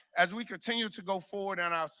as we continue to go forward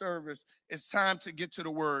in our service, it's time to get to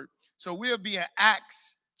the word. So we'll be in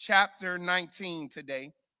Acts chapter 19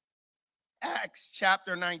 today. Acts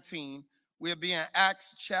chapter 19. We'll be in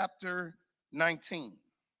Acts chapter 19.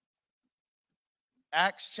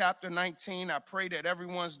 Acts chapter 19. I pray that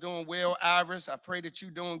everyone's doing well. Iris, I pray that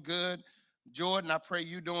you're doing good. Jordan, I pray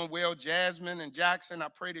you're doing well. Jasmine and Jackson, I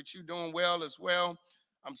pray that you're doing well as well.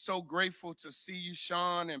 I'm so grateful to see you,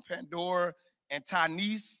 Sean and Pandora and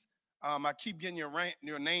Tanise. I keep getting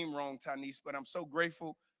your name wrong, Tanise, but I'm so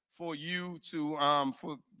grateful for you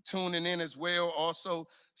for tuning in as well. Also,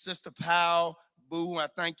 Sister Powell, Boo, I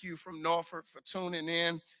thank you from Norfolk for tuning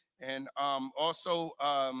in. And also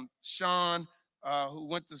Sean, who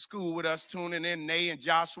went to school with us, tuning in. Nay and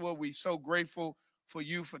Joshua, we so grateful for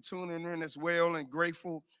you for tuning in as well, and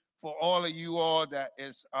grateful for all of you all that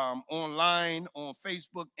is online on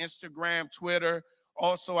Facebook, Instagram, Twitter,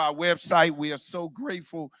 also our website. We are so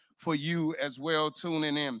grateful for you as well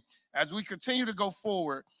tuning in. As we continue to go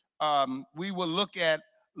forward, we will look at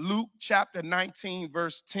Luke chapter 19,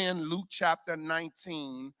 verse 10. Luke chapter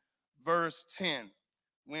 19, verse 10.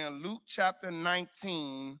 We're in Luke chapter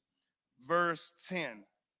 19, verse 10.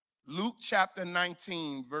 Luke chapter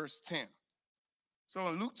 19, verse 10. So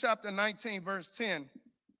in Luke chapter 19, verse 10,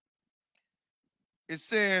 it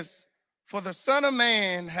says, "For the Son of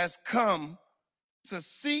Man has come to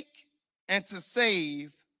seek and to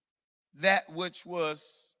save that which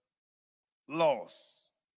was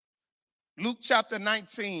lost." Luke chapter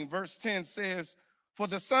 19, verse 10 says, "For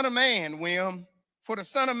the Son of Man, William, for the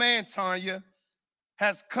Son of Man, Tanya,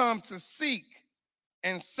 has come to seek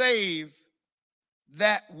and save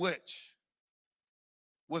that which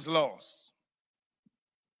was lost."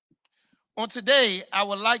 On today, I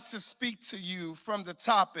would like to speak to you from the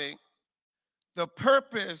topic, the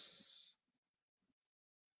purpose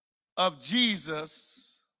of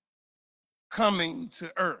Jesus coming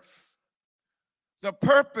to earth. The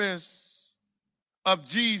purpose of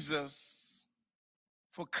Jesus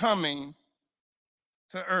for coming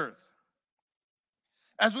to earth.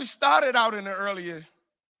 As we started out in the earlier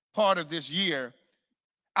part of this year,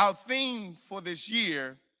 our theme for this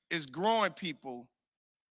year is growing people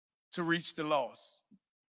to reach the lost.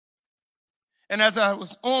 And as I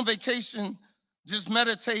was on vacation, just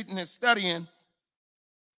meditating and studying,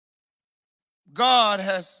 God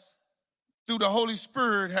has, through the Holy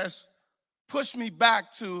Spirit, has pushed me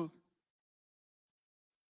back to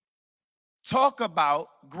talk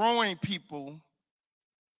about growing people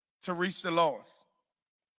to reach the lost.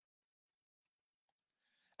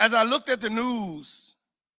 As I looked at the news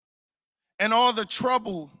and all the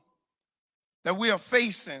trouble that we are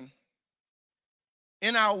facing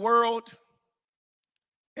in our world,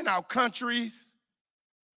 in our countries,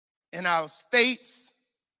 in our states,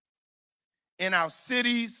 in our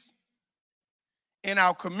cities, in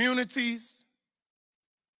our communities,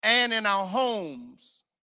 and in our homes,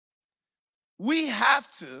 we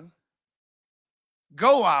have to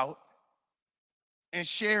go out and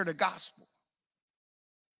share the gospel.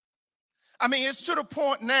 I mean, it's to the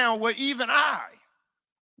point now where even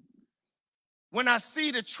when I see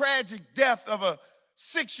the tragic death of a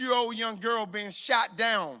 6-year-old young girl being shot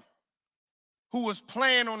down who was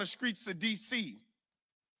playing on the streets of D.C.,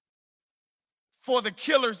 for the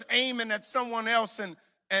killers aiming at someone else and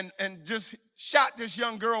just shot this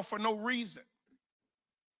young girl for no reason.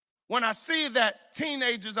 When I see that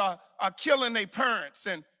teenagers are killing their parents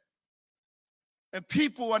and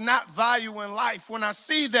people are not valuing life, when I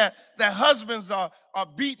see that husbands are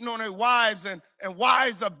beating on their wives and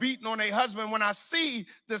wives are beating on their husband, when I see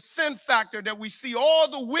the sin factor that we see, all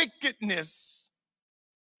the wickedness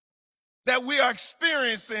that we are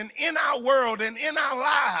experiencing in our world and in our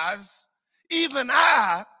lives, even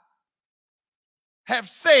I have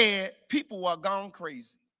said people are gone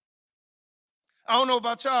crazy. I don't know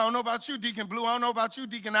about y'all. I don't know about you, Deacon Blue. I don't know about you,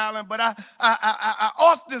 Deacon Allen, but I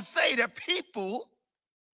often say that people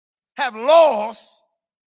have lost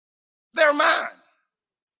their mind.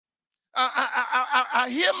 I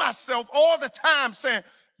hear myself all the time saying,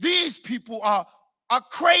 these people are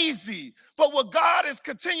crazy. But what God is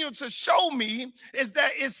continuing to show me is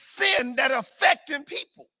that it's sin that affecting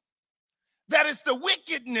people. That is the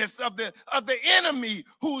wickedness of the enemy,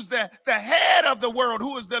 who's the head of the world,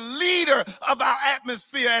 who is the leader of our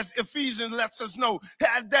atmosphere, as Ephesians lets us know.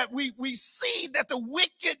 That we see that the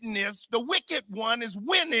wickedness, the wicked one, is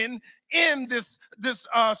winning in this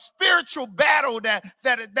spiritual battle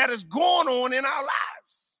that is going on in our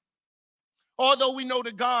lives. Although we know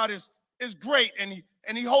that God is great and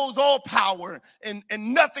he holds all power and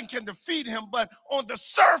nothing can defeat him, but on the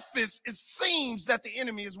surface, it seems that the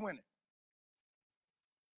enemy is winning.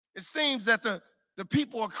 It seems that the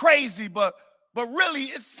people are crazy, but really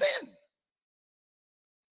it's sin.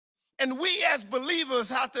 And we as believers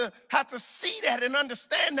have to see that and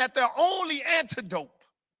understand that the only antidote,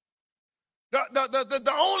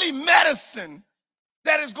 the only medicine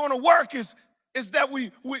that is going to work is that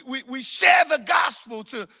we share the gospel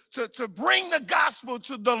to bring the gospel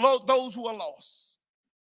to those who are lost.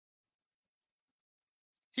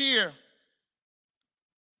 Here,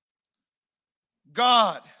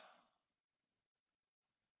 God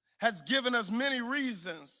has given us many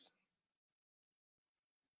reasons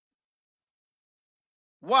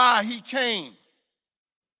why he came.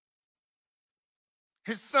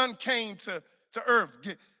 His son came to earth.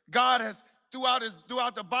 God has,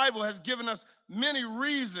 throughout the Bible, has given us many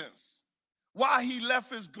reasons why he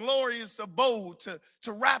left his glorious abode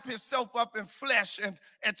to wrap himself up in flesh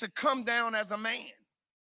and to come down as a man.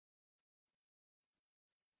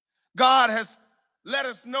 God has let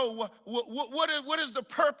us know what is the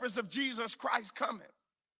purpose of Jesus Christ coming.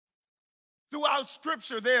 Throughout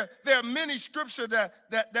Scripture, there are many scriptures that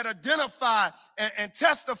identify and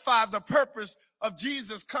testify the purpose of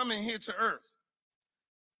Jesus coming here to earth.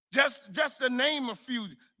 Just to name a few,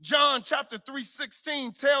 John chapter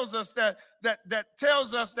 3:16 tells us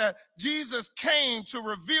that Jesus came to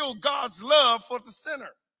reveal God's love for the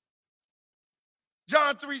sinner.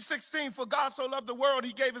 John 3:16, for God so loved the world,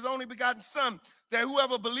 he gave his only begotten son, that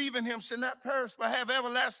whoever believes in him shall not perish but have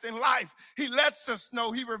everlasting life. He lets us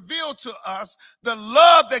know, he revealed to us the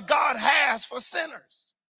love that God has for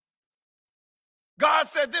sinners. God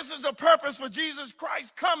said this is the purpose for Jesus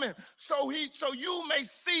Christ coming, so you may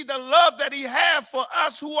see the love that he has for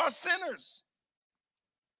us who are sinners.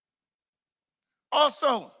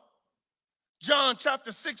 Also, John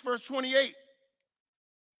chapter 6, verse 28,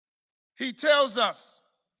 he tells us,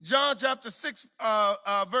 John chapter 6,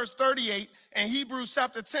 verse 38, and Hebrews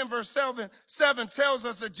chapter 10, verse 7 tells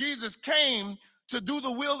us that Jesus came to do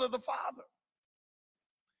the will of the Father.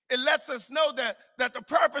 It lets us know that the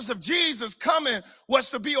purpose of Jesus coming was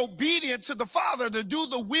to be obedient to the Father, to do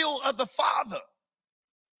the will of the Father.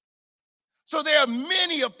 So there are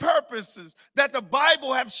many purposes that the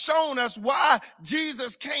Bible have shown us why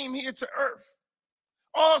Jesus came here to earth.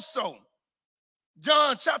 Also,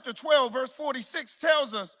 John chapter 12, verse 46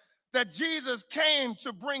 tells us that Jesus came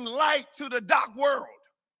to bring light to the dark world.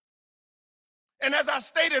 And as I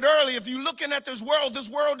stated earlier, if you're looking at this world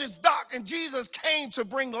is dark, and Jesus came to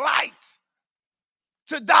bring light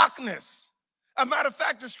to darkness. As a matter of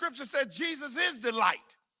fact, the scripture said Jesus is the light.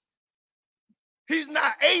 He's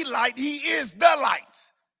not a light, he is the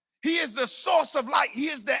light. He is the source of light. He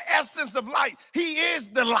is the essence of light. He is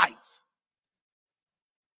the light.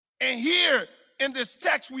 And here in this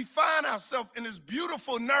text, we find ourselves in this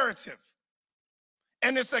beautiful narrative.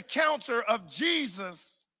 And it's a counter of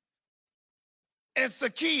Jesus and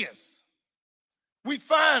Zacchaeus. We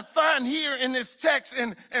find here in this text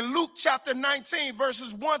in Luke chapter 19,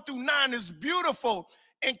 verses 1 through 9, this beautiful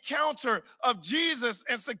encounter of Jesus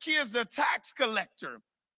and Zacchaeus, the tax collector.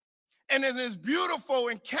 And in this beautiful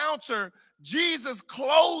encounter, Jesus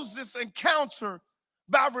closed this encounter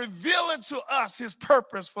by revealing to us his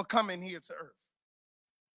purpose for coming here to earth.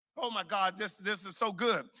 Oh my God, this is so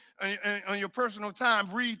good. On your personal time,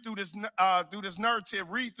 read through this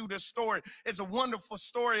narrative, read through this story. It's a wonderful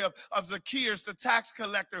story of Zacchaeus, the tax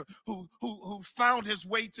collector, who found his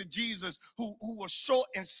way to Jesus, who was short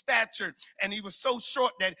in stature, and he was so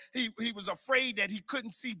short that he was afraid that he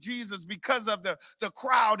couldn't see Jesus because of the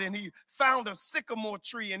crowd, and he found a sycamore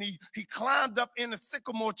tree, and he climbed up in the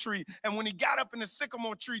sycamore tree, and when he got up in the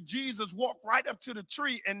sycamore tree, Jesus walked right up to the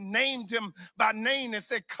tree and named him by name and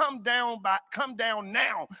said, come down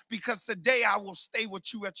now, because today I will stay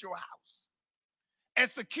with you at your house. And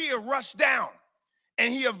Zacchaeus rushed down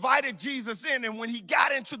and he invited Jesus in. And when he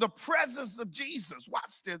got into the presence of Jesus,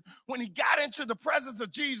 watch this, when he got into the presence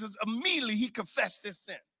of Jesus, immediately he confessed his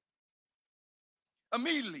sin.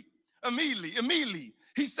 Immediately.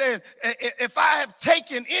 He said, if I have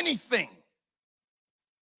taken anything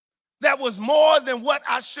that was more than what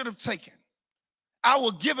I should have taken, I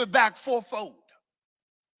will give it back fourfold.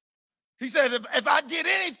 He said, if I did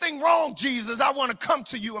anything wrong, Jesus, I want to come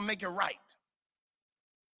to you and make it right.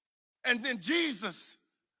 And then Jesus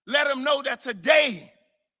let him know that today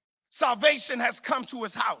salvation has come to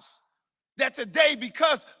his house. That today,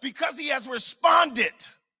 because he has responded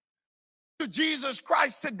to Jesus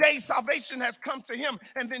Christ, today salvation has come to him.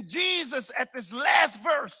 And then Jesus, at this last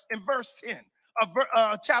verse, in verse 10 of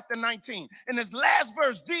chapter 19, in this last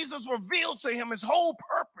verse, Jesus revealed to him his whole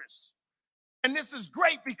purpose. And this is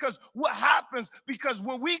great because what happens, because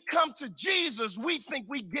when we come to Jesus, we think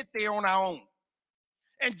we get there on our own.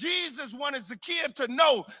 And Jesus wanted Zacchaeus to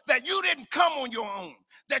know that you didn't come on your own,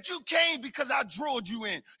 that you came because I drilled you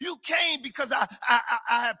in. You came because I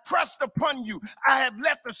have pressed upon you. I have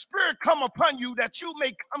let the Spirit come upon you that you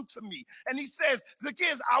may come to me. And he says,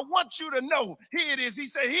 Zacchaeus, I want you to know, here it is. He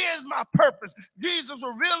said, here's my purpose. Jesus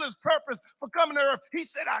revealed his purpose for coming to earth. He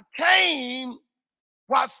said, I came,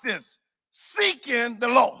 watch this, seeking the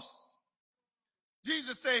lost.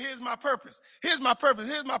 Jesus said, here's my purpose. Here's my purpose.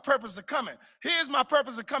 Here's my purpose of coming. Here's my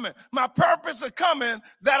purpose of coming. My purpose of coming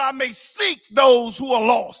that I may seek those who are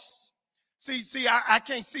lost. See, I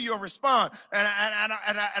can't see your response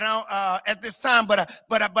at this time, but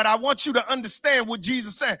I want you to understand what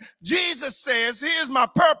Jesus said. Jesus says, here's my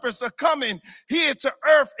purpose of coming here to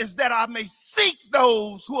earth is that I may seek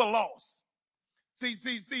those who are lost.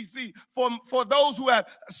 See, for those who have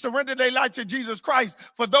surrendered their life to Jesus Christ,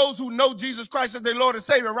 for those who know Jesus Christ as their Lord and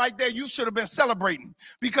Savior, right there, you should have been celebrating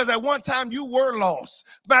because at one time you were lost.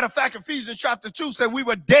 Matter of fact, Ephesians chapter 2 said we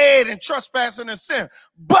were dead in trespassing and sin,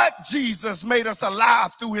 but Jesus made us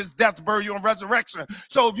alive through his death, burial, and resurrection.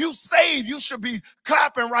 So if you saved, you should be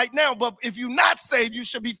clapping right now, but if you're not saved, you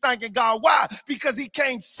should be thanking God. Why? Because he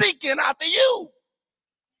came seeking after you.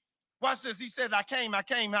 Watch this. He said, I came.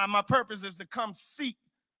 My purpose is to come seek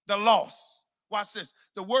the lost. Watch this.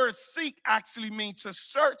 The word seek actually means to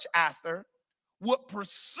search after, would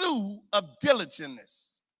pursue of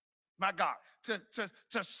diligentness. My God.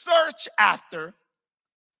 To search after,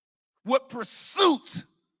 with pursuit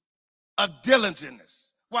of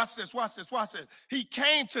diligentness. Watch this. He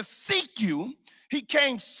came to seek you. He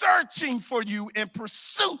came searching for you in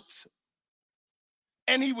pursuit.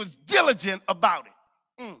 And he was diligent about it.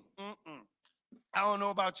 I don't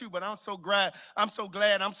know about you, but I'm so glad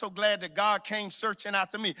that God came searching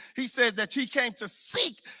after me. He said that he came to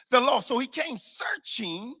seek the lost. So he came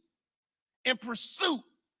searching in pursuit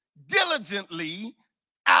diligently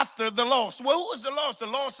after the lost. Well, who is the lost? The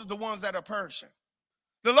lost is the ones that are perishing.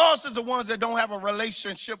 The lost is the ones that don't have a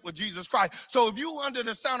relationship with Jesus Christ. So if you under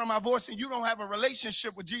the sound of my voice and you don't have a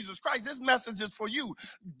relationship with Jesus Christ, this message is for you.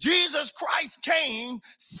 Jesus Christ came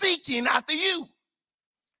seeking after you.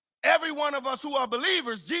 Every one of us who are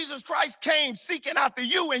believers, Jesus Christ came seeking after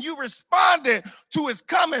you and you responded to his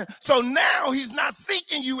coming. So now he's not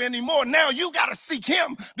seeking you anymore. Now you got to seek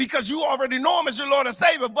him because you already know him as your Lord and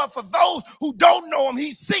Savior. But for those who don't know him,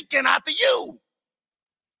 he's seeking after you.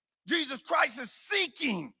 Jesus Christ is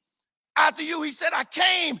seeking after you. He said, I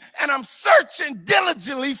came and I'm searching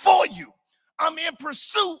diligently for you. I'm in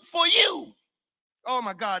pursuit for you. Oh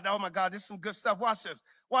my God, this is some good stuff. Watch this.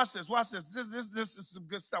 This is some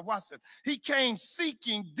good stuff. Watch this. He came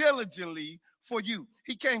seeking diligently for you.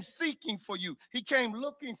 He came seeking for you. He came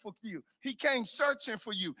looking for you. He came searching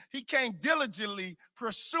for you. He came diligently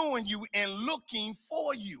pursuing you and looking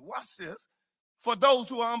for you. Watch this. For those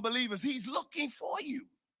who are unbelievers, he's looking for you.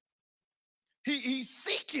 He's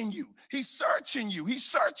seeking you. He's searching you. He's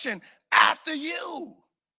searching after you.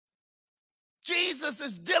 Jesus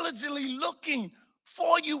is diligently looking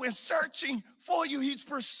for you and searching for you. He's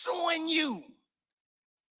pursuing you.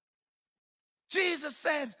 Jesus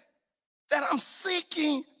said that I'm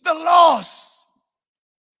seeking the lost,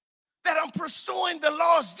 that I'm pursuing the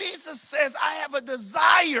lost. Jesus says I have a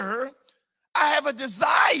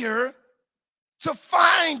desire to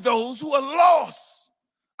find those who are lost.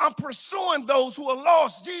 I'm pursuing those who are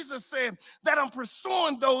lost. Jesus said that I'm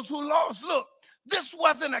pursuing those who are lost. Look, this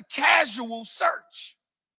wasn't a casual search.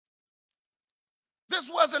 This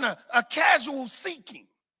wasn't a casual seeking.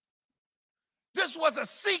 This was a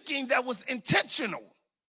seeking that was intentional.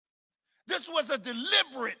 This was a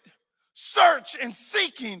deliberate search and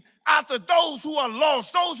seeking after those who are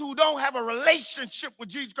lost, those who don't have a relationship with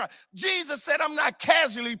Jesus Christ. Jesus said, I'm not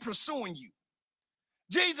casually pursuing you.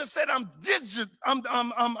 Jesus said,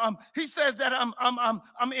 he says that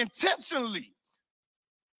I'm intentionally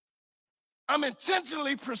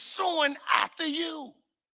pursuing after you.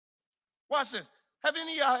 Watch this. Have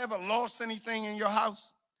any of y'all ever lost anything in your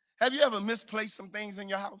house? Have you ever misplaced some things in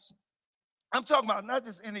your house? I'm talking about not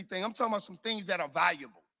just anything. I'm talking about some things that are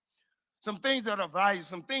valuable. Some things that are valuable.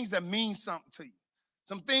 Some things that mean something to you.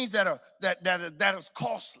 Some things that is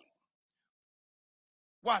costly.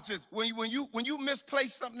 Watch this. When you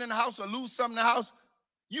misplace something in the house or lose something in the house,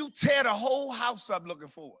 you tear the whole house up looking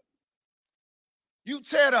for it. You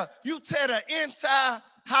tear the entire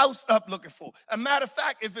house up looking for it. As a matter of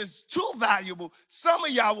fact, if it's too valuable, some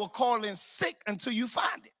of y'all will call in sick until you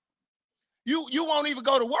find it. You won't even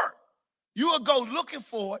go to work. You will go looking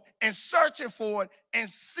for it and searching for it and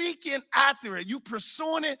seeking after it. You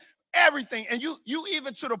pursuing it, everything. And you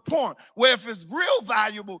even to the point where if it's real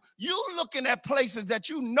valuable, you looking at places that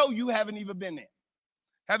you know you haven't even been in.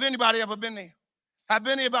 Have anybody ever been there? Have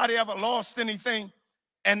anybody ever lost anything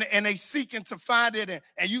and they seeking to find it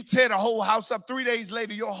and you tear the whole house up? 3 days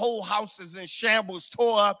later, your whole house is in shambles,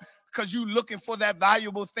 tore up because you looking for that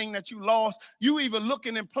valuable thing that you lost. You even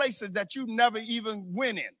looking in places that you never even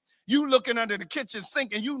went in. You looking under the kitchen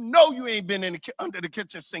sink and you know you ain't been under the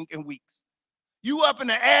kitchen sink in weeks. You up in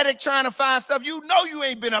the attic trying to find stuff. You know you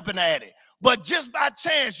ain't been up in the attic. But just by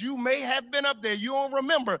chance, you may have been up there. You don't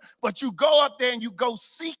remember. But you go up there and you go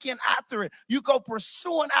seeking after it. You go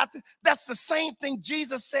pursuing after it. That's the same thing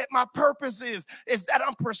Jesus said my purpose is that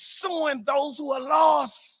I'm pursuing those who are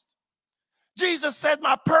lost. Jesus said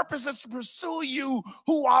my purpose is to pursue you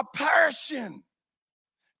who are perishing.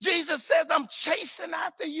 Jesus says I'm chasing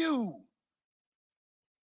after you.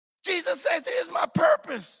 Jesus says here's my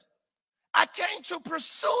purpose. I came to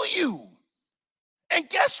pursue you. And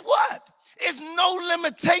guess what? There's no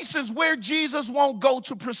limitations where Jesus won't go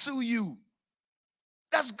to pursue you.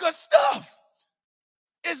 That's good stuff.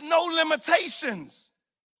 There's no limitations.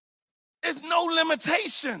 There's no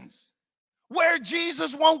limitations where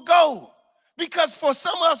Jesus won't go. Because for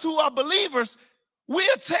some of us who are believers,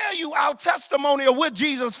 we'll tell you our testimony of where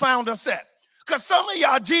Jesus found us at. Because some of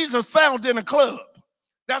y'all, Jesus found in a club.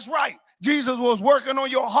 That's right. Jesus was working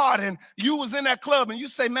on your heart and you was in that club and you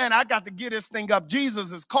say, man, I got to get this thing up.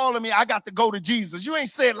 Jesus is calling me. I got to go to Jesus. You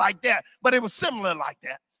ain't said like that, but it was similar like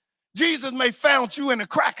that. Jesus may found you in a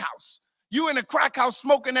crack house. You in a crack house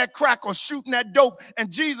smoking that crack or shooting that dope.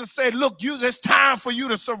 And Jesus said, look, it's time for you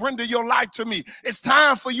to surrender your life to me. It's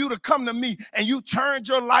time for you to come to me. And you turned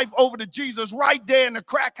your life over to Jesus right there in the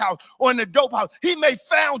crack house or in the dope house. He may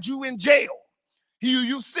found you in jail.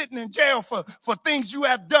 You sitting in jail for things you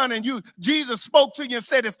have done, and Jesus spoke to you and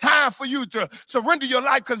said it's time for you to surrender your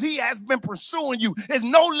life because he has been pursuing you. There's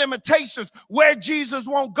no limitations where Jesus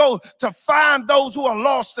won't go to find those who are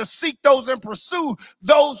lost, to seek those and pursue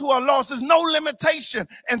those who are lost. There's no limitation.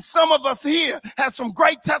 And some of us here have some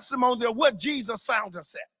great testimony of what Jesus found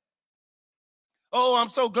us at. Oh, I'm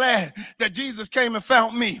so glad that Jesus came and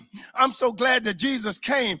found me. I'm so glad that Jesus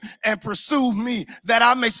came and pursued me, that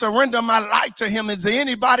I may surrender my life to him. Is there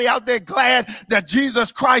anybody out there glad that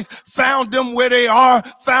Jesus Christ found them where they are,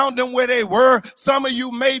 found them where they were? Some of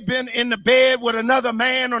you may have been in the bed with another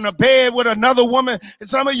man, on the bed with another woman.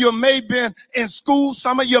 Some of you may have been in school.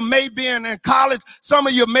 Some of you may have been in college. Some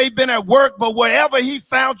of you may have been at work. But wherever he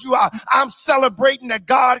found you out, I'm celebrating that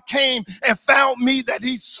God came and found me, that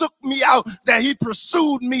he took me out, that he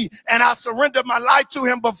pursued me, and I surrendered my life to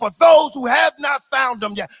him. But for those who have not found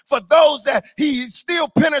him yet, for those that he still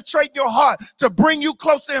penetrate your heart to bring you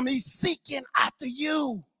close to him, he's seeking after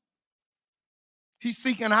you. He's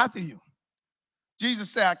seeking after you. Jesus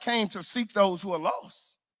said, I came to seek those who are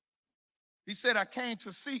lost. He said, I came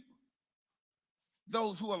to seek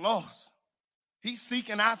those who are lost. He's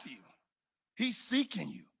seeking after you. He's seeking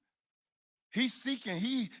you. He's seeking.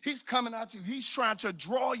 He's coming after you. He's trying to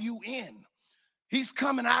draw you in. He's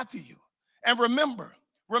coming after you. And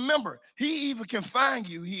remember, he even can find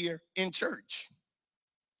you here in church.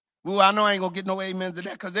 Well, I know I ain't going to get no amen to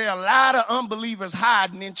that because there are a lot of unbelievers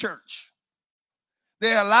hiding in church.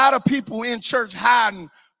 There are a lot of people in church hiding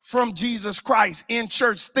from Jesus Christ in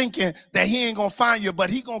church thinking that he ain't going to find you, but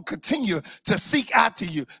he going to continue to seek after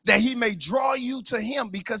you, that he may draw you to him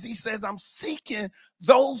because he says, I'm seeking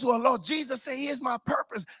those who are lost. Jesus said, here's my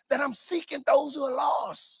purpose, that I'm seeking those who are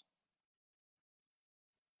lost.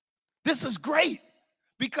 This is great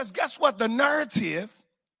because guess what? The narrative,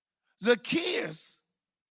 Zacchaeus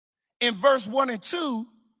in verse 1 and 2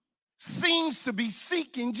 seems to be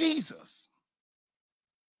seeking Jesus.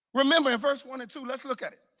 Remember in verse 1 and 2, let's look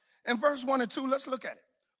at it. In verse 1 and 2, let's look at it.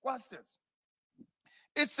 Watch this.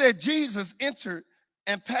 It said Jesus entered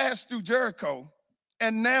and passed through Jericho,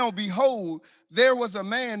 and now behold, there was a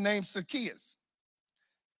man named Zacchaeus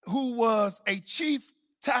who was a chief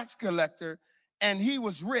tax collector, and he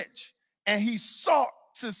was rich, and he sought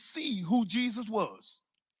to see who Jesus was.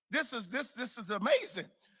 This is amazing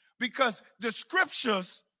because the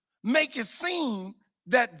scriptures make it seem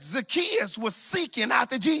that Zacchaeus was seeking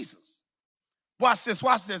after Jesus. Watch this,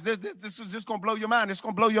 watch this. This is just going to blow your mind. It's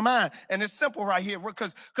going to blow your mind. And it's simple right here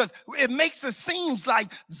because it makes it seem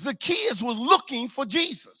like Zacchaeus was looking for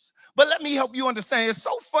Jesus. But let me help you understand. It's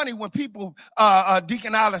so funny when people,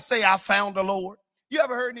 Deacon Allen, say, I found the Lord. You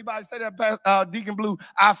ever heard anybody say that, Deacon Blue?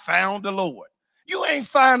 I found the Lord. You ain't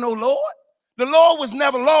find no Lord. The Lord was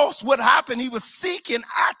never lost. What happened? He was seeking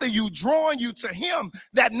after you, drawing you to him,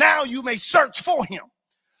 that now you may search for him.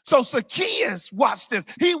 So Zacchaeus, watch this.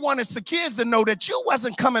 He wanted Zacchaeus to know that you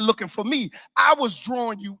wasn't coming looking for me. I was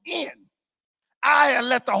drawing you in. I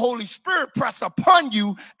let the Holy Spirit press upon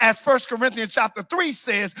you, as 1 Corinthians chapter 3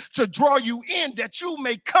 says, to draw you in that you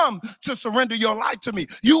may come to surrender your life to me.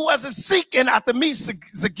 You wasn't seeking after me,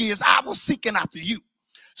 Zacchaeus. I was seeking after you.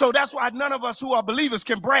 So that's why none of us who are believers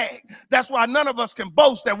can brag. That's why none of us can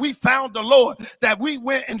boast that we found the Lord, that we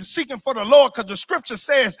went and seeking for the Lord, because the scripture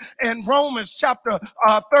says in Romans chapter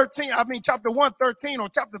 1, 13, or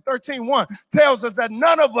chapter 13, 1, tells us that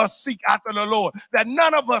none of us seek after the Lord, that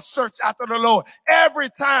none of us search after the Lord. Every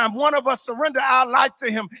time one of us surrender our life to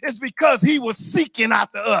him, it's because he was seeking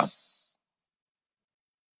after us.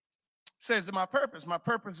 It says that my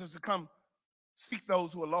purpose is to come seek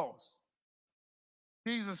those who are lost.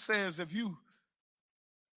 Jesus says, if you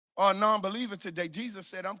are a non-believer today, Jesus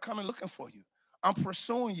said, I'm coming looking for you. I'm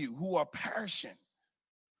pursuing you who are perishing,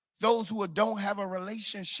 those who don't have a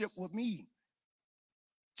relationship with me.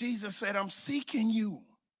 Jesus said, I'm seeking you.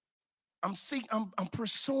 I'm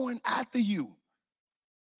pursuing after you.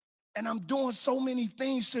 And I'm doing so many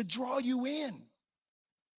things to draw you in.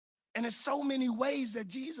 And there's so many ways that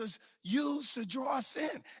Jesus used to draw us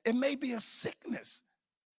in. It may be a sickness.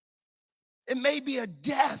 It may be a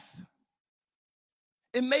death.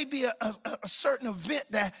 It may be a certain event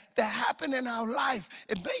that happened in our life.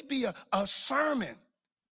 It may be a sermon.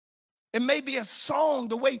 It may be a song,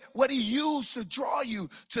 what he used to draw you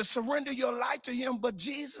to surrender your life to him. But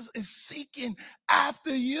Jesus is seeking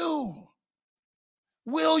after you.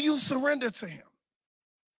 Will you surrender to him?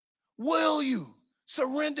 Will you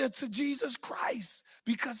surrender to Jesus Christ?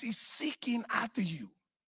 Because he's seeking after you.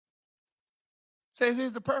 Says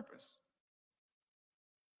here's the purpose.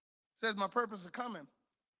 Says my purpose is coming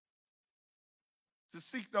to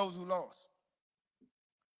seek those who lost.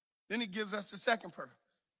 Then he gives us the second purpose,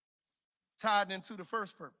 tied into the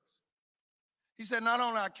first purpose. He said, not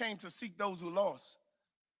only I came to seek those who lost,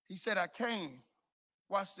 he said I came,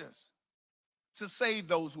 watch this, to save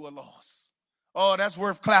those who are lost. Oh, that's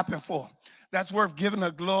worth clapping for. That's worth giving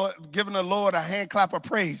the Lord a hand clap of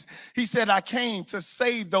praise. He said, I came to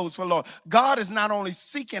save those who are lost. God is not only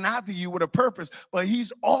seeking after you with a purpose, but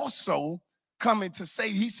he's also coming to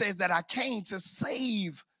save. He says that I came to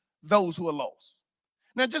save those who are lost.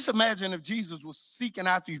 Now, just imagine if Jesus was seeking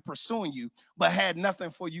after you, pursuing you, but had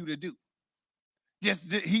nothing for you to do.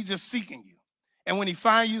 He just seeking you. And when he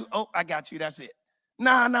find you, oh, I got you, that's it.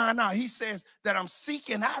 Nah. He says that I'm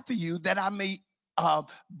seeking after you that I may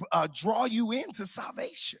draw you into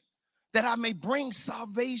salvation, that I may bring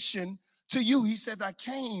salvation to you. He said, I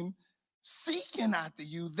came seeking after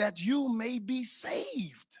you that you may be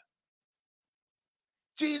saved.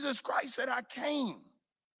 Jesus Christ said, I came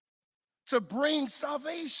to bring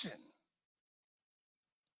salvation.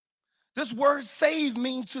 This word save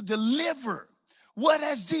means to deliver. What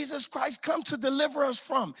has Jesus Christ come to deliver us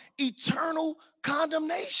from? Eternal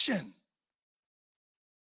condemnation.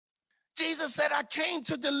 Jesus said, I came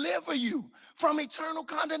to deliver you from eternal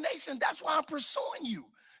condemnation. That's why I'm pursuing you.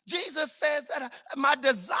 Jesus says that my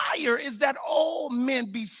desire is that all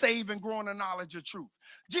men be saved and grow in the knowledge of truth.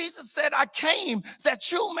 Jesus said, I came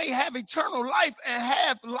that you may have eternal life and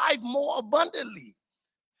have life more abundantly.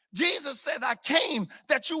 Jesus said, I came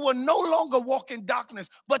that you will no longer walk in darkness,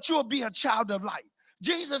 but you'll be a child of light.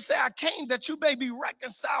 Jesus said, I came that you may be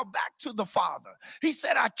reconciled back to the Father. He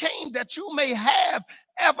said, I came that you may have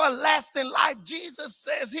everlasting life. Jesus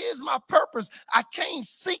says, here's my purpose. I came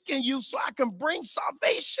seeking you so I can bring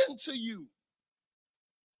salvation to you.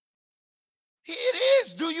 Here it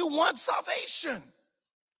is. Do you want salvation?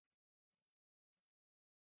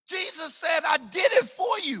 Jesus said, I did it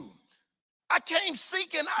for you. I came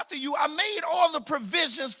seeking after you. I made all the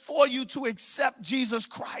provisions for you to accept Jesus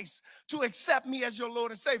Christ, to accept me as your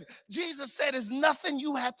Lord and Savior. Jesus said, there's nothing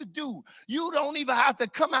you have to do. You don't even have to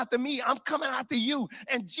come after me. I'm coming after you.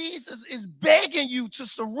 And Jesus is begging you to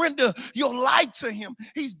surrender your life to him.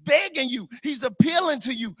 He's begging you. He's appealing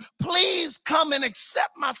to you. Please come and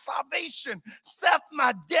accept my salvation, accept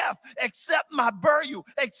my death, accept my burial,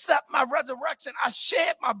 accept my resurrection. I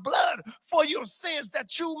shed my blood for your sins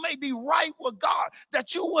that you may be right with God,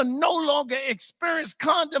 that you will no longer experience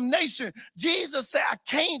condemnation. Jesus said, I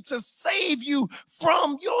came to save you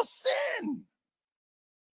from your sin.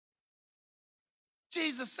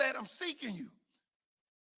 Jesus said, I'm seeking you,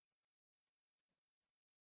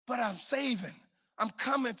 but I'm saving. I'm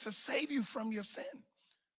coming to save you from your sin.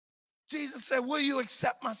 Jesus said, will you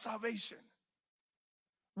accept my salvation?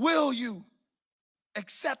 Will you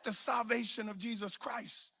accept the salvation of Jesus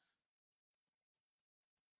Christ?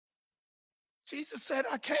 Jesus said,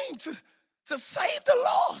 I came to save the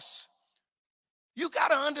lost. You got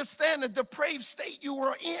to understand the depraved state you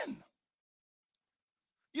were in.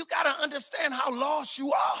 You got to understand how lost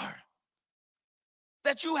you are.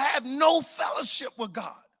 that you have no fellowship with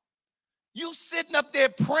God. You sitting up there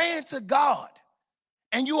praying to God,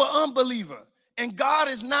 and you're an unbeliever. And God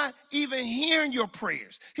is not even hearing your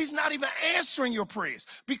prayers. He's not even answering your prayers,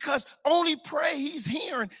 because only prayer he's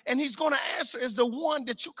hearing and he's going to answer is the one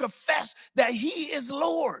that you confess that he is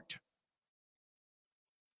Lord.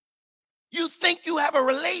 You think you have a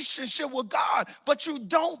relationship with God, but you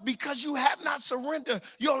don't, because you have not surrendered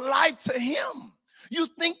your life to him. You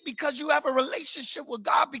think because you have a relationship with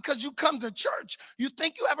God because you come to church. You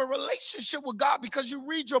think you have a relationship with God because you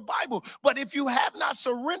read your Bible. But if you have not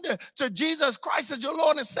surrendered to Jesus Christ as your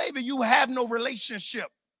Lord and Savior, you have no relationship.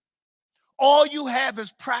 All you have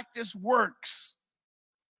is practice works.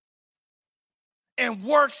 And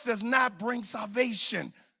works does not bring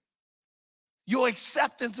salvation. Your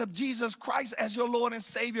acceptance of Jesus Christ as your Lord and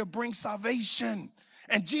Savior brings salvation.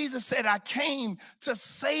 And Jesus said, I came to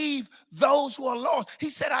save those who are lost. He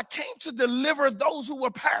said, I came to deliver those who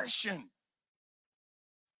were perishing.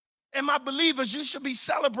 And my believers, you should be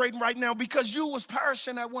celebrating right now, because you was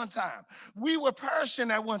perishing at one time. We were perishing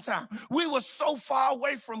at one time. We were so far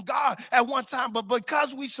away from God at one time, but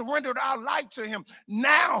because we surrendered our life to him,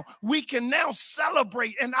 now we can now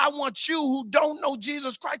celebrate. And I want you who don't know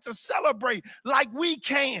Jesus Christ to celebrate like we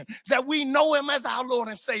can, that we know him as our Lord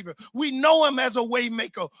and Savior. We know him as a way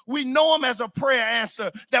maker. We know him as a prayer answer,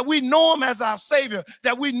 that we know him as our Savior,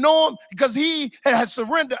 that we know him because he has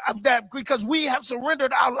surrendered, that because we have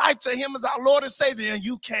surrendered our life to him as our Lord and Savior, and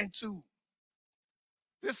you can too.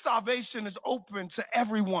 This salvation is open to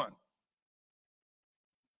everyone.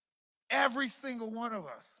 Every single one of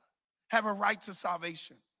us have a right to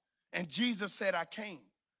salvation. And Jesus said, I came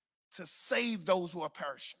to save those who are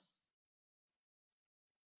perishing.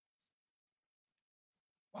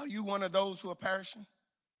 Are you one of those who are perishing?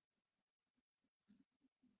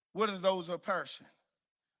 What are those who are perishing?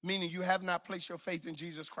 Meaning you have not placed your faith in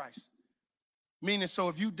Jesus Christ. Meaning, so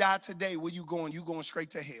if you die today, where you going? You going straight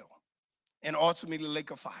to hell and ultimately the lake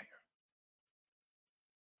of fire,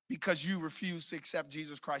 because you refuse to accept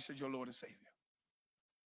Jesus Christ as your Lord and Savior.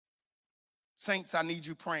 Saints, I need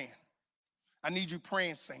you praying. I need you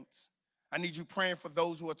praying, saints. I need you praying for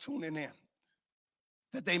those who are tuning in,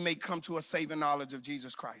 that they may come to a saving knowledge of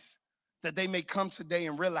Jesus Christ, that they may come today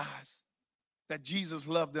and realize that Jesus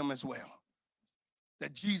loved them as well,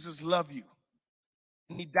 that Jesus loved you.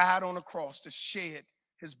 And he died on the cross to shed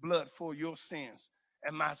his blood for your sins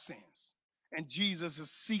and my sins. And Jesus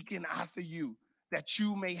is seeking after you, that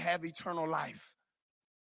you may have eternal life.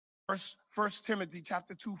 First Timothy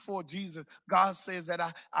chapter 2:4, God says that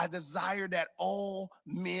I desire that all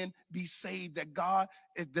men be saved, that God's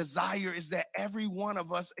desire is that every one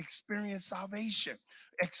of us experience salvation,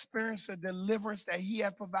 experience a deliverance that he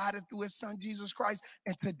has provided through his son, Jesus Christ.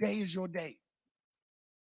 And today is your day.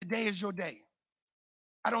 Today is your day.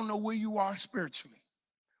 I don't know where you are spiritually,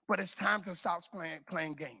 but it's time to stop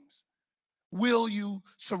playing games. Will you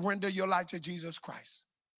surrender your life to Jesus Christ?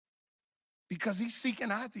 Because he's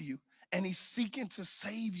seeking after you, and he's seeking to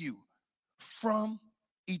save you from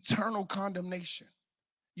eternal condemnation.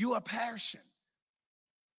 You are perishing.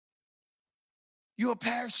 You are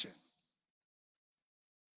perishing.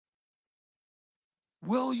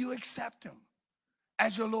 Will you accept him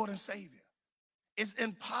as your Lord and Savior? It's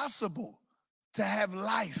impossible to have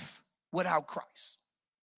life without Christ.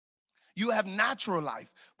 You have natural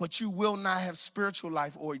life, but you will not have spiritual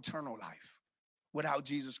life or eternal life without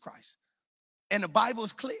Jesus Christ. And the Bible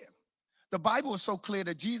is clear. The Bible is so clear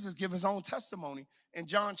that Jesus gives his own testimony in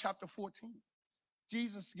John chapter 14.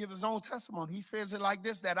 Jesus gives his own testimony. He says it like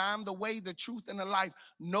this, that I am the way, the truth, and the life.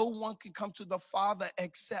 No one can come to the Father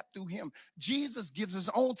except through him. Jesus gives his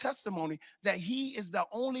own testimony that he is the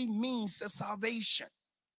only means to salvation.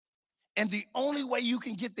 And the only way you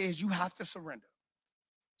can get there is you have to surrender.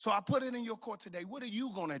 So I put it in your court today. What are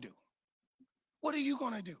you going to do? What are you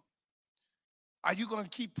going to do? Are you going to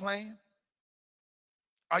keep playing?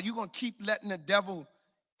 Are you going to keep letting the devil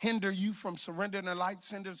hinder you from surrendering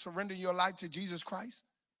your life to Jesus Christ?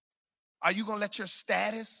 Are you going to let your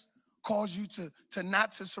status cause you to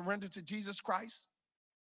not to surrender to Jesus Christ?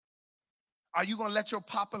 Are you going to let your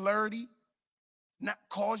popularity not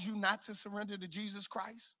cause you not to surrender to Jesus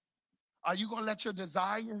Christ? Are you going to let your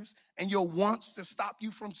desires and your wants to stop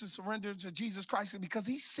you from to surrender to Jesus Christ? Because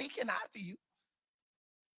he's seeking after you.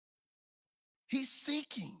 He's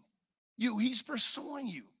seeking you. He's pursuing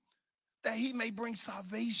you, that he may bring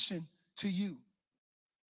salvation to you.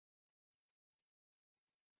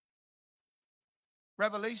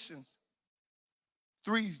 Revelation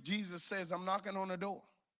 3, Jesus says, I'm knocking on the door.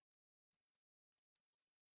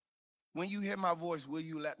 When you hear my voice, will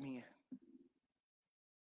you let me in?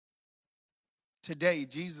 Today,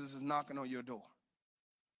 Jesus is knocking on your door.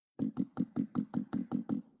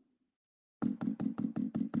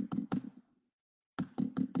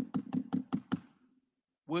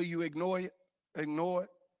 Will you ignore it,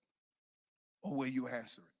 or will you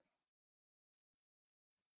answer it?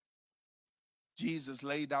 Jesus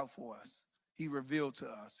laid out for us. He revealed to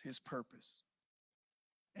us his purpose.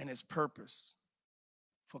 And his purpose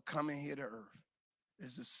for coming here to earth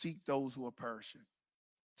is to seek those who are perishing,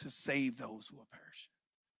 to save those who are perishing.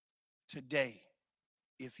 Today,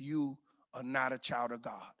 if you are not a child of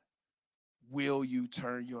God, will you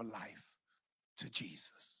turn your life to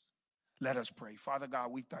Jesus? Let us pray. Father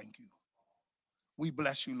God, we thank you. We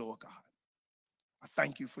bless you, Lord God. I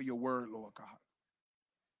thank you for your word, Lord God.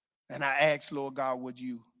 And I ask, Lord God, would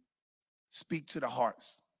you speak to the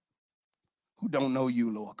hearts who don't know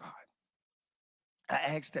you, Lord God. I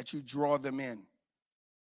ask that you draw them in,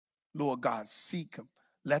 Lord God. Seek them.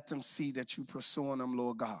 Let them see that you're pursuing them,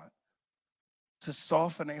 Lord God, to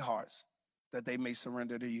soften their hearts that they may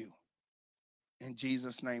surrender to you. In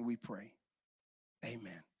Jesus' name we pray.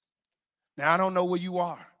 Amen. Now, I don't know where you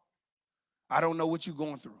are. I don't know what you're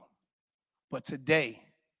going through. But today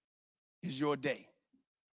is your day.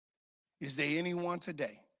 Is there anyone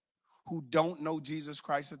today who don't know Jesus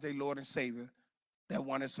Christ as their Lord and Savior that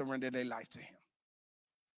want to surrender their life to him?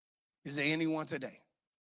 Is there anyone today?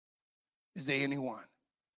 Is there anyone?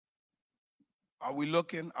 Are we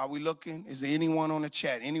looking? Are we looking? Is there anyone on the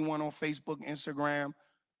chat? Anyone on Facebook, Instagram,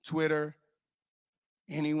 Twitter?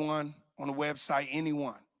 Anyone on the website?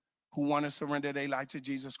 Anyone who want to surrender their life to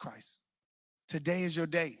Jesus Christ? Today is your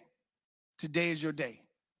day. Today is your day.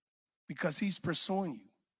 Because he's pursuing you.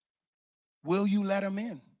 Will you let him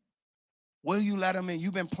in? Will you let him in?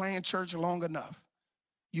 You've been playing church long enough.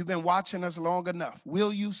 You've been watching us long enough.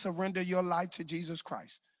 Will you surrender your life to Jesus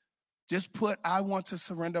Christ? Just put, I want to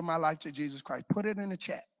surrender my life to Jesus Christ. Put it in the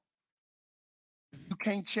chat. If you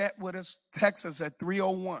can't chat with us, text us at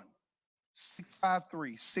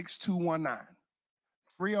 301-653-6219.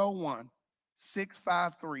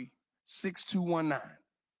 301-653-6219.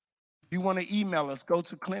 If you want to email us, go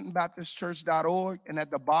to clintonbaptistchurch.org, and at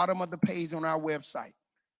the bottom of the page on our website,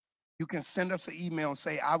 you can send us an email and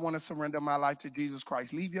say, I want to surrender my life to Jesus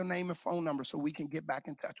Christ. Leave your name and phone number so we can get back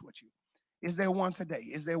in touch with you. Is there one today?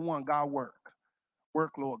 Is there one? God, work.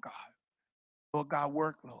 Work, Lord God. Lord God,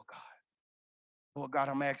 work, Lord God. Lord God,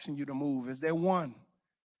 I'm asking you to move. Is there one?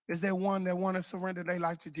 Is there one that want to surrender their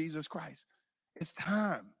life to Jesus Christ? It's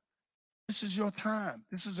time. This is your time.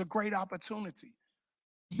 This is a great opportunity.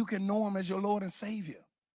 You can know him as your Lord and Savior.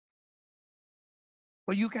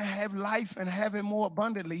 But you can have life and have it more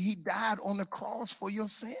abundantly. He died on the cross for your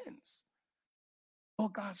sins.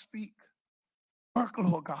 Lord God, speak. Work,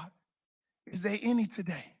 Lord God. Is there any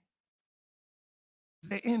today? Is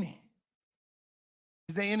there any?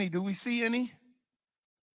 Is there any? Do we see any?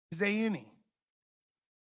 Is there any?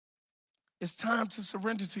 It's time to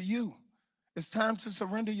surrender to you. It's time to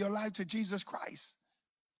surrender your life to Jesus Christ.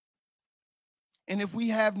 And if we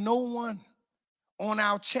have no one on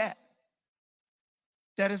our chat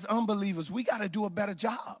that is unbelievers, we got to do a better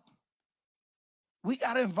job. We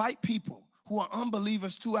got to invite people who are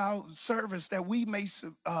unbelievers to our service that we may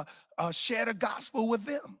share the gospel with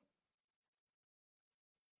them.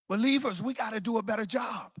 Believers, we got to do a better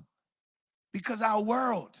job because our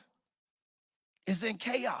world is in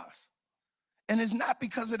chaos. And it's not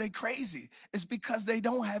because they're crazy. It's because they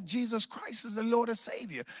don't have Jesus Christ as the Lord and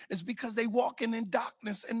Savior. It's because they walking in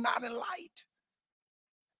darkness and not in light.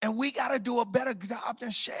 And we got to do a better job than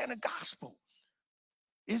sharing the gospel.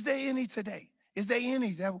 Is there any today? Is there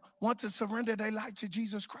any that want to surrender their life to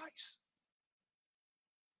Jesus Christ?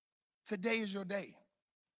 Today is your day.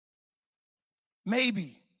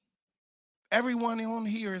 Maybe everyone on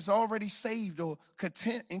here is already saved or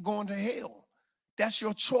content in going to hell. That's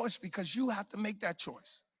your choice because you have to make that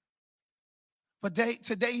choice. But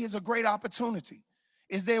today is a great opportunity.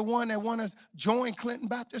 Is there one that want to join Clinton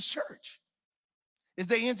Baptist Church? Is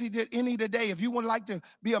there any today? If you would like to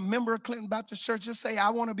be a member of Clinton Baptist Church, just say, I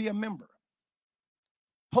want to be a member.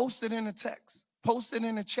 Post it in the text. Post it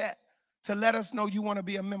in the chat to let us know you want to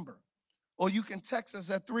be a member. Or you can text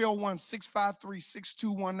us at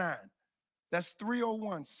 301-653-6219. That's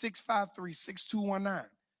 301-653-6219.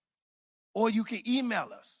 Or you can email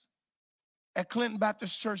us at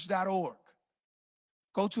clintonbaptistchurch.org.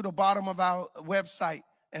 Go to the bottom of our website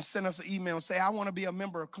and send us an email and say, I want to be a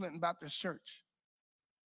member of Clinton Baptist Church.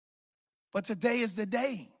 But today is the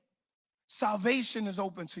day. Salvation is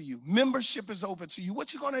open to you. Membership is open to you.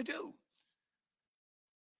 What you going to do?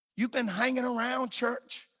 You've been hanging around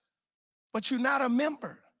church, but you're not a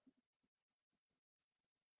member.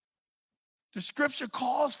 The scripture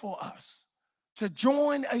calls for us to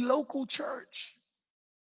join a local church.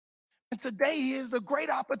 And today is a great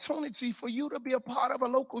opportunity for you to be a part of a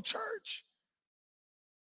local church.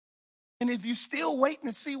 And if you're still waiting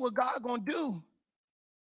to see what God's going to do,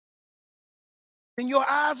 then your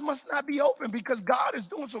eyes must not be open, because God is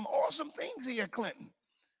doing some awesome things here at Clinton.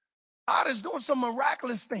 God is doing some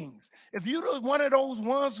miraculous things. If you're one of those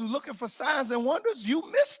ones who's looking for signs and wonders, you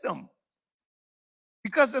missed them,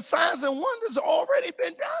 because the signs and wonders have already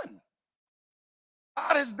been done.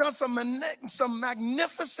 God has done some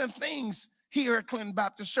magnificent things here at Clinton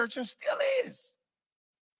Baptist Church, and still is.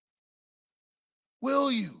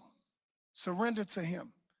 Will you surrender to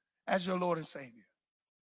him as your Lord and Savior?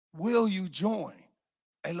 Will you join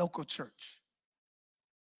a local church?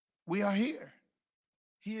 We are here.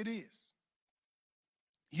 Here it is.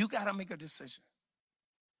 You got to make a decision.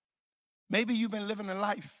 Maybe you've been living a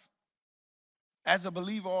life as a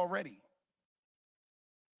believer already,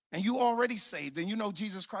 and you already saved, and you know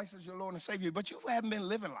Jesus Christ is your Lord and Savior, but you haven't been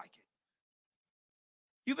living like it.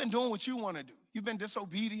 You've been doing what you want to do. You've been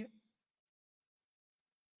disobedient,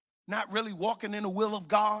 not really walking in the will of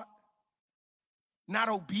God, not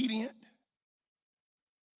obedient.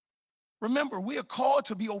 Remember, we are called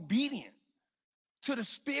to be obedient to the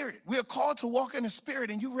Spirit. We are called to walk in the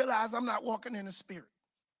Spirit, and you realize I'm not walking in the Spirit.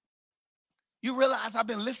 You realize I've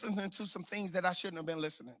been listening to some things that I shouldn't have been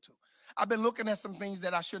listening to. I've been looking at some things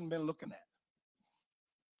that I shouldn't have been looking at.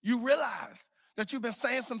 You realize that you've been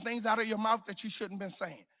saying some things out of your mouth that you shouldn't have been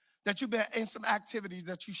saying, that you've been in some activities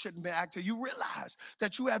that you shouldn't have been active. You realize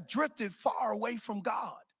that you have drifted far away from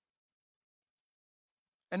God.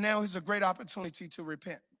 And now here's a great opportunity to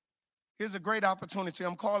repent. Here's a great opportunity.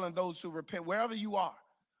 I'm calling those to repent wherever you are.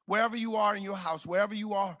 Wherever you are in your house, wherever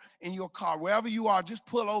you are in your car, wherever you are, just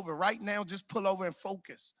pull over right now. Just pull over and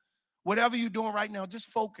focus. Whatever you're doing right now, just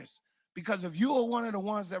focus. Because if you are one of the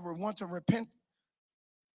ones that would want to repent,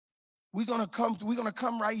 we're gonna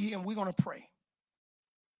come right here and we're gonna pray.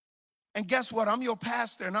 And guess what? I'm your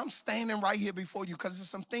pastor, and I'm standing right here before you because there's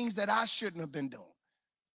some things that I shouldn't have been doing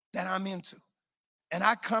that I'm into. And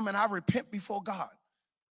I come and I repent before God.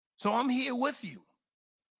 So I'm here with you.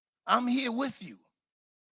 I'm here with you.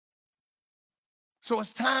 So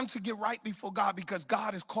it's time to get right before God, because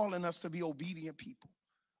God is calling us to be obedient people.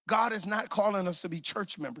 God is not calling us to be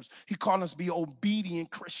church members. He's calling us to be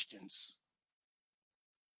obedient Christians.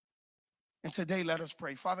 And today, let us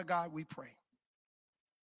pray. Father God, we pray.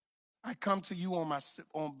 I come to you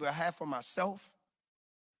on behalf of myself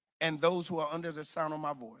and those who are under the sound of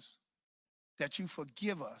my voice, that you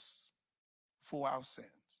forgive us for our sins.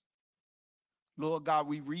 Lord God,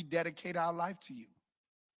 we rededicate our life to you.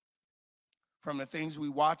 From the things we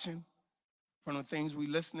watching, from the things we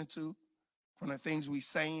listening to, from the things we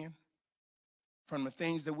saying, from the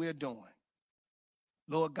things that we're doing.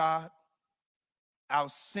 Lord God, our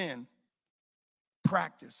sin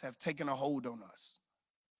practice have taken a hold on us.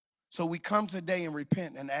 So we come today and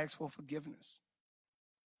repent and ask for forgiveness.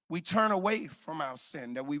 We turn away from our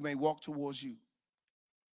sin that we may walk towards you.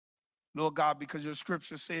 Lord God, because your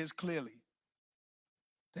scripture says clearly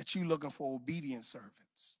that you're looking for obedient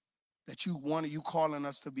servants, that you calling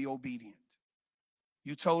us to be obedient.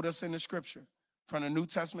 You told us in the scripture, from the New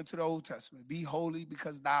Testament to the Old Testament, be holy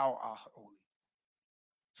because thou art holy.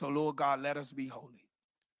 So Lord God, let us be holy,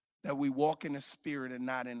 that we walk in the spirit and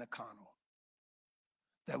not in the carnal,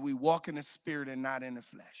 that we walk in the spirit and not in the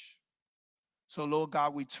flesh. So Lord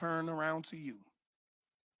God, we turn around to you.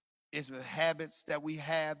 It's the habits that we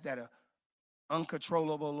have that are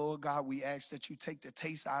uncontrollable, Lord God. We ask that you take the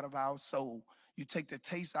taste out of our soul. You take the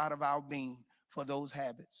taste out of our being for those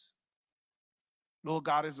habits. Lord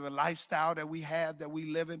God, is a lifestyle that we have, that we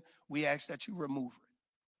live in, we ask that you remove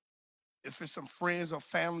it. If it's some friends or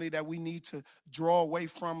family that we need to draw away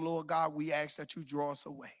from, Lord God, we ask that you draw us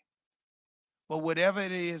away. But whatever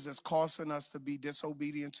it is that's causing us to be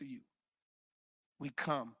disobedient to you, we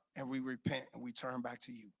come and we repent and we turn back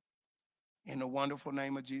to you. In the wonderful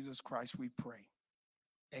name of Jesus Christ, we pray.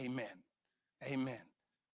 Amen. Amen.